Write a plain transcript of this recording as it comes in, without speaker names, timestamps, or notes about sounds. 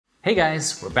Hey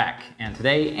guys, we're back, and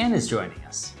today Anne is joining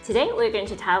us. Today we're going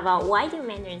to talk about why do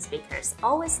Mandarin speakers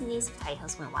always need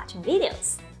subtitles when watching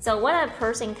videos? So what are the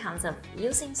pros and cons of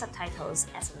using subtitles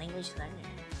as a language learner?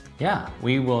 Yeah,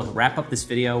 we will wrap up this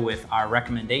video with our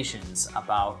recommendations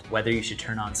about whether you should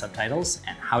turn on subtitles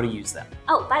and how to use them.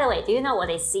 Oh, by the way, do you know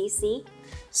what is CC?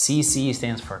 CC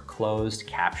stands for closed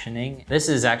captioning. This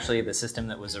is actually the system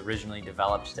that was originally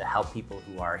developed to help people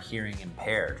who are hearing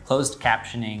impaired. Closed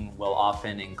captioning will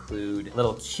often include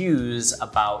little cues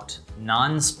about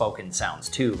non-spoken sounds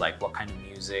too, like what kind of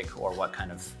music or what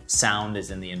kind of sound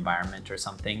is in the environment or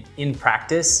something. In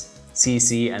practice,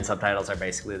 CC and subtitles are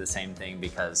basically the same thing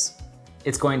because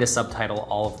it's going to subtitle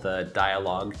all of the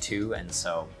dialogue too, and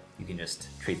so you can just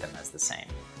treat them as the same.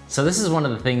 So this is one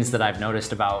of the things that I've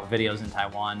noticed about videos in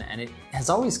Taiwan, and it has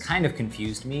always kind of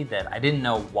confused me that I didn't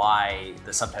know why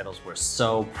the subtitles were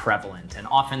so prevalent, and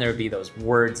often there would be those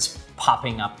words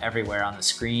popping up everywhere on the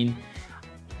screen.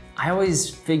 I always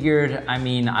figured, I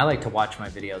like to watch my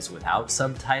videos without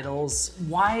subtitles.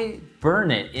 Why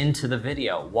burn it into the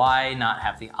video? Why not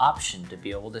have the option to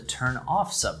be able to turn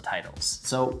off subtitles?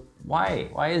 So why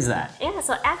is that? Yeah,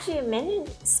 so actually many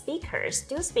speakers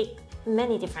do speak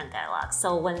many different dialects.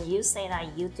 So when you say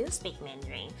that you do speak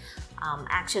Mandarin,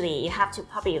 actually you have to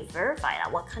probably verify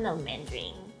that what kind of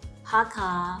Mandarin.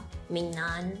 Hakka,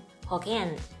 Minnan,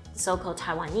 Hokkien, so-called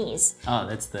Taiwanese. Oh,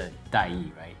 that's the Dai,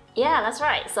 right? Yeah, that's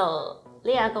right. So,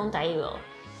 你係講第二個。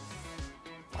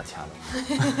我查啦。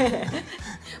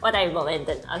我第二個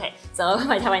London. Okay, so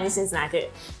my Taiwanese is not good.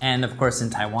 And of course in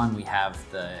Taiwan we have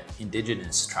the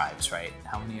indigenous tribes, right?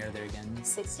 How many are there again?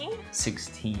 16?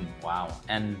 16, wow.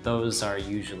 And those are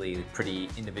usually pretty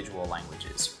individual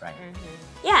languages, right?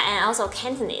 Mm-hmm. Yeah, and also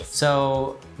Cantonese.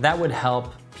 So that would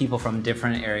help people from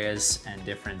different areas and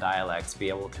different dialects be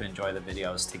able to enjoy the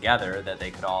videos together, that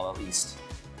they could all at least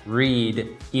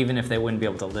read, even if they wouldn't be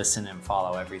able to listen and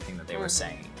follow everything that they were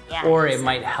saying. Yeah, or it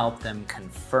might help them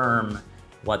confirm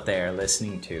what they're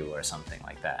listening to or something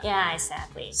like that. Yeah,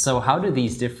 exactly. So how do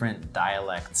these different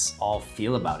dialects all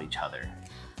feel about each other?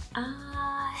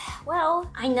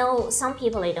 Well, I know some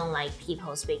people, they don't like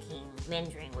people speaking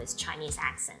Mandarin with Chinese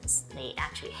accents. They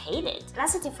actually hate it.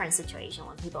 That's a different situation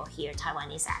when people hear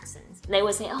Taiwanese accents. They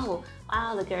would say, oh,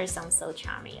 wow, the girls sound so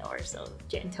charming or so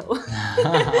gentle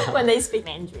when they speak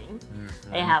Mandarin.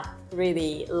 Mm-hmm. They have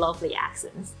really lovely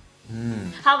accents.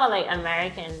 How about like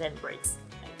Americans and Brits?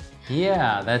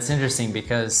 Yeah, that's interesting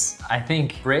because I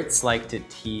think Brits like to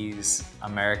tease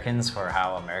Americans for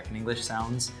how American English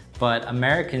sounds, but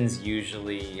Americans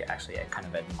usually actually kind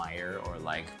of admire or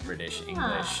like British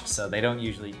English, so they don't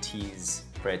usually tease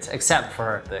Brits, except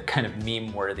for the kind of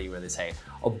meme-worthy where they say,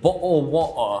 a bottle of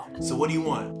water. So what do you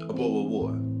want? A bottle of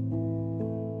water.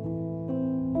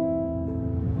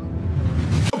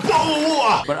 A bottle of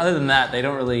water! But other than that, they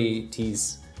don't really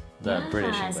tease the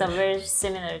British English. So very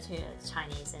similar to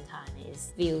Chinese and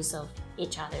Taiwanese views of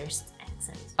each other's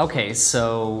accents. Okay,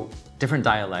 so different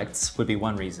dialects would be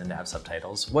one reason to have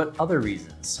subtitles. What other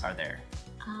reasons are there?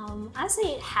 I'd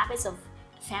say habits of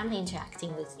family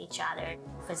interacting with each other.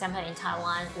 For example, in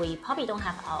Taiwan, we probably don't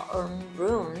have our own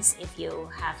rooms if you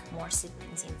have more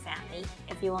siblings in family.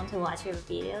 If you want to watch your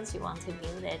videos, you want to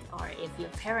mute it, or if your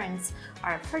parents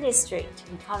are pretty strict,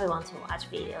 you probably want to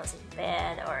watch videos in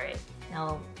bed or,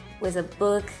 with a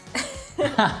book.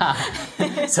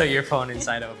 So your phone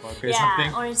inside of a book or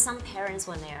something? Yeah, or some parents,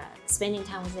 when they're spending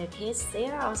time with their kids, they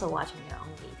are also watching their own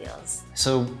videos.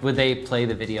 So would they play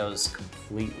the videos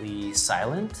completely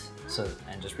silent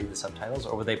and just read the subtitles,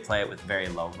 or would they play it with very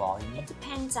low volume? It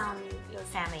depends on your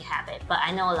family habit, but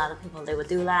I know a lot of people, they would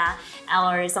do that.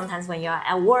 Or sometimes when you're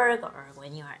at work or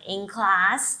when you're in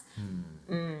class.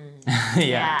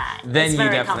 Yeah, then you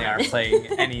definitely aren't playing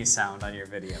any sound on your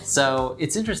video. So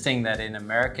it's interesting that in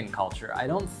American culture, I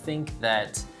don't think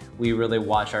that we really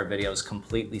watch our videos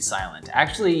completely silent.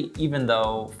 Actually, even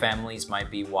though families might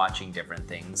be watching different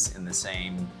things in the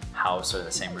same house or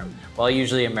the same room, well,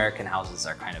 usually American houses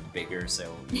are kind of bigger,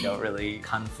 so we don't really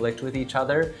conflict with each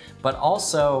other. But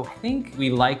also, I think we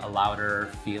like a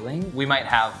louder feeling. We might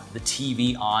have the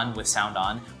TV on with sound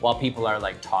on while people are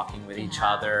like talking with each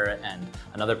other, and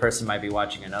another person might be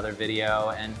watching another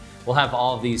video, and we'll have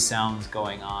all of these sounds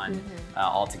going on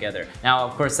all together. Now,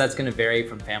 of course, that's going to vary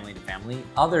from family to family.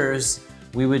 Others,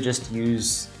 we would just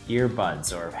use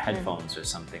earbuds or headphones or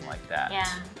something like that. Yeah,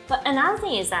 but another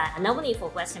thing is that normally for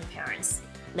Western parents,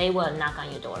 they will knock on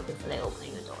your door before they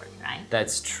open your door, right?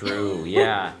 That's true,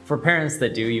 yeah. For parents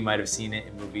that do, you might have seen it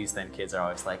in movies, then kids are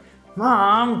always like,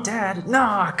 Mom, Dad,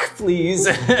 knock, please.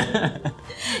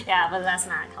 Yeah, but that's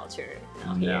not a culture here.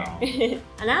 No.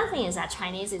 Another thing is that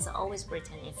Chinese is always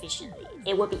written efficiently.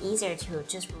 It would be easier to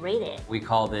just read it. We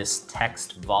call this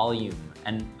text volume.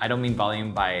 And I don't mean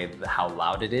volume by how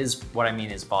loud it is. What I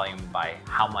mean is volume by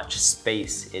how much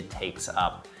space it takes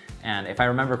up. And if I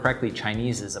remember correctly,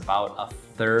 Chinese is about a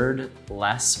third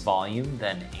less volume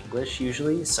than English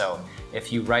usually. So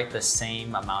if you write the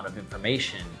same amount of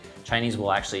information, Chinese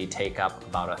will actually take up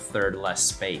about a third less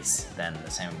space than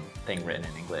the same thing written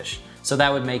in English. So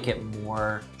that would make it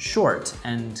more short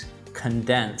and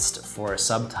condensed for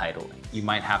subtitling. You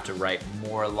might have to write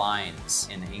more lines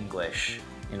in English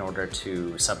in order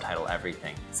to subtitle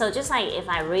everything. So just like if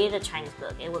I read a Chinese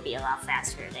book, it would be a lot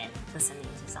faster than listening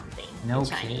to something No in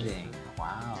Chinese. kidding.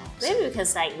 Wow. Maybe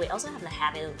because like we also have the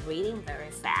habit of reading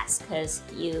very fast because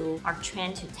you are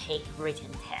trained to take written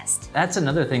tests. That's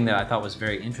another thing that I thought was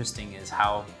very interesting is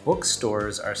how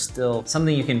bookstores are still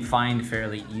something you can find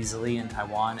fairly easily in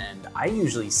Taiwan, and I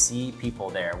usually see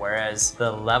people there, whereas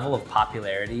the level of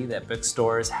popularity that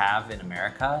bookstores have in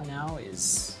America now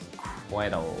is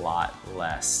quite a lot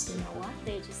less. You know what?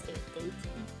 They just do dating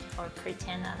or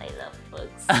pretend that they love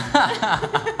books.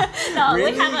 No,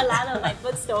 Really? we have a lot of like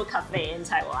bookstore cafe in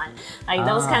Taiwan, like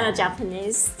those kind of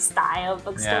Japanese style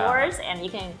bookstores, and you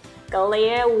can go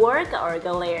there work or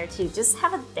go there to just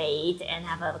have a date and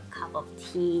have a cup of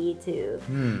tea to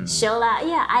show that,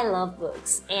 yeah, I love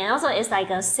books. And also it's like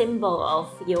a symbol of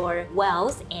your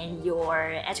wealth and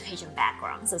your education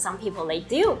background. So some people, they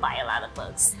do buy a lot of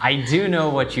books. I do know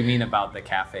what you mean about the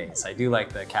cafes. I do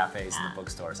like the cafes and the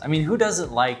bookstores. I mean, who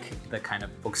doesn't like the kind of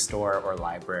bookstore or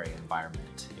library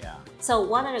environment? Yeah. So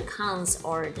what are the cons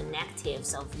or the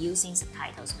negatives of using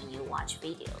subtitles when you watch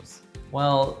videos?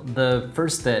 Well, the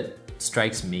first that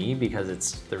strikes me, because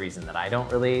it's the reason that I don't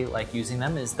really like using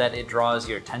them, is that it draws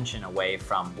your attention away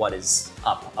from what is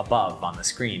up above on the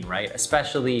screen, right?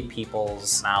 Especially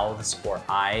people's mouths or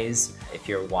eyes. If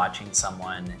you're watching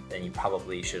someone, then you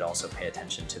probably should also pay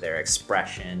attention to their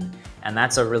expression. And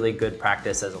that's a really good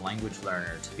practice as a language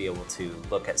learner, to be able to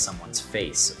look at someone's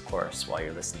face, of course, while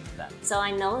you're listening to them. So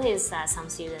I noticed that some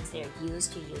students, they're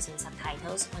used to using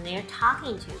subtitles when they're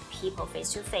talking to people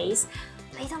face to face.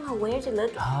 They don't know where to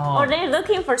look, or they're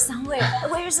looking for somewhere.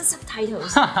 Where's the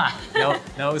subtitles?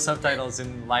 No subtitles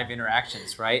in live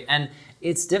interactions, right? And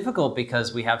it's difficult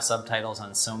because we have subtitles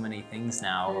on so many things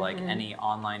now, like any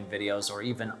online videos or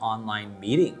even online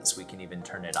meetings, we can even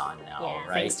turn it on now, Yeah,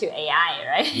 right? thanks to AI,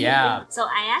 right? Yeah. So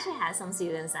I actually had some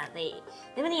students that they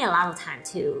would need a lot of time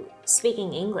to speak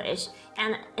in English.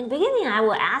 And in the beginning, I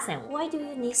would ask them, why do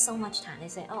you need so much time? They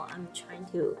say, oh, I'm trying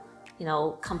to,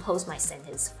 compose my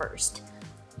sentence first.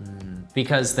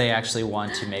 Because they actually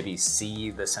want to maybe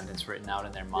see the sentence written out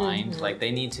in their mind. Like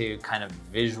they need to kind of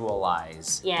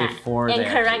visualize before they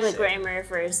correct the say it. grammar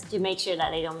first to make sure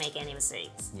that they don't make any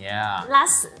mistakes. Yeah.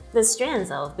 That's the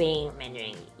strength of being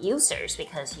Mandarin users,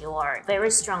 because you are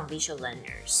very strong visual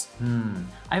learners.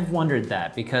 I've wondered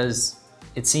that because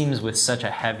it seems with such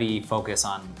a heavy focus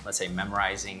on, let's say,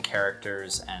 memorizing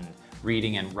characters and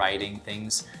reading and writing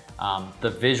things, the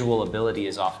visual ability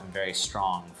is often very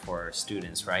strong for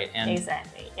students, right? And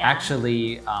Exactly. Yeah.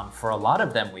 actually, for a lot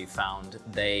of them, we found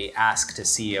they ask to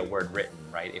see a word written,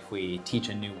 right? If we teach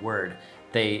a new word,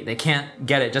 they can't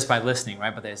get it just by listening,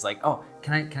 right? But they're just like, oh,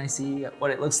 can I see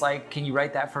what it looks like? Can you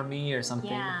write that for me or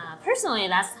something? Yeah, personally,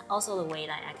 that's also the way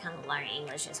that I kind of learn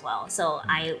English as well. So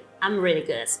I'm really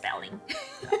good at spelling.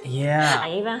 Yeah.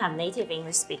 I even have native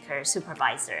English speaker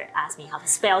supervisor ask me how to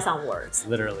spell some words.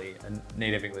 Literally, a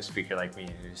native English speaker like me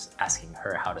who's asking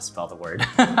her how to spell the word.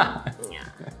 Yeah.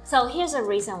 So here's a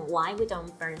reason why we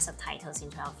don't burn subtitles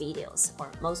into our videos,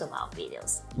 or most of our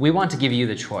videos. We want to give you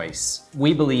the choice.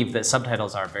 We believe that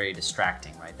subtitles are very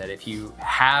distracting, right? That if you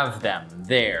have them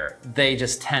there, they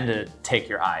just tend to take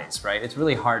your eyes, right? It's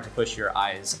really hard to push your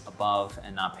eyes above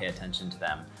and not pay attention to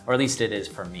them, or at least it is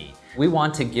for me. We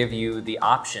want to give you the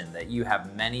option that you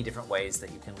have many different ways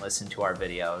that you can listen to our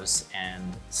videos and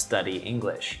study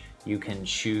English. You can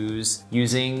choose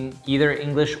using either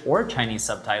English or Chinese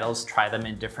subtitles, try them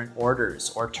in different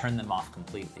orders, or turn them off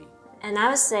completely. And I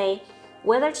would say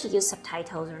whether to use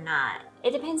subtitles or not,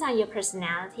 it depends on your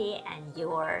personality and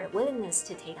your willingness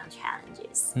to take on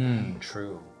challenges.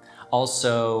 True.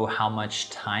 Also, how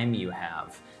much time you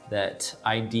have. That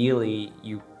ideally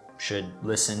you should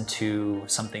listen to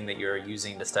something that you're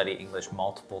using to study English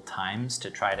multiple times to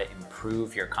try to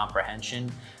improve your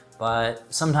comprehension. But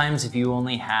sometimes if you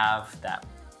only have that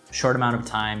short amount of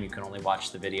time, you can only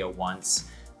watch the video once,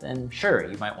 then sure,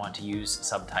 you might want to use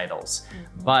subtitles.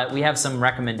 But we have some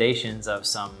recommendations of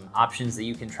some options that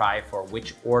you can try for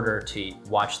which order to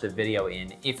watch the video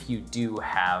in if you do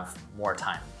have more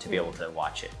time to be able to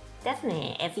watch it.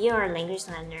 Definitely, if you're a language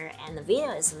learner and the video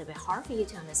is a little bit hard for you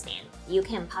to understand, you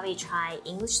can probably try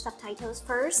English subtitles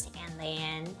first, and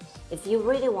then if you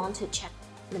really want to check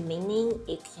the meaning,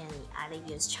 you can either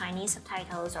use Chinese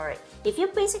subtitles, or if you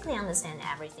basically understand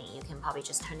everything, you can probably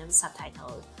just turn on the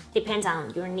subtitles. Depends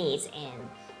on your needs and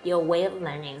your way of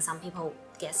learning. Some people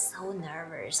get so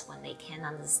nervous when they can't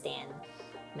understand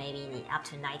maybe up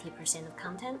to 90% of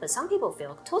content, but some people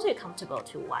feel totally comfortable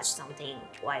to watch something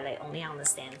while they only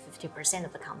understand 50%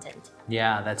 of the content.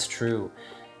 Yeah, that's true.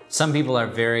 Some people are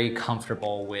very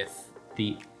comfortable with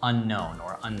the unknown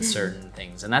or uncertain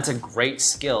things, and that's a great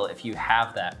skill if you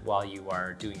have that while you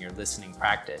are doing your listening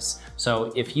practice.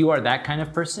 So if you are that kind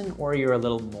of person, or you're a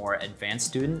little more advanced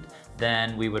student,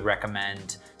 then we would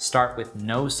recommend start with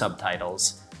no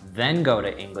subtitles, then go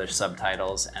to English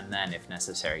subtitles, and then, if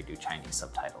necessary, do Chinese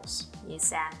subtitles.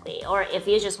 Exactly. Or if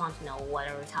you just want to know what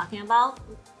are we talking about,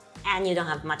 and you don't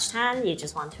have much time, you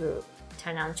just want to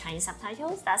turn on Chinese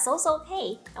subtitles, that's also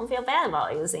okay. Don't feel bad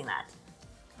about using that.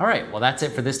 All right, well, that's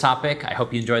it for this topic. I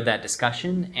hope you enjoyed that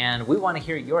discussion, and we want to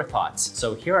hear your thoughts.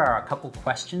 So here are a couple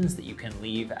questions that you can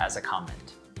leave as a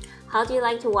comment. How do you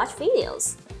like to watch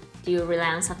videos? Do you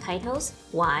rely on subtitles?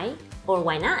 Why or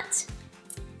why not?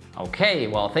 Okay,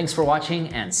 well, thanks for watching,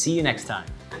 and see you next time.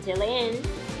 Until then.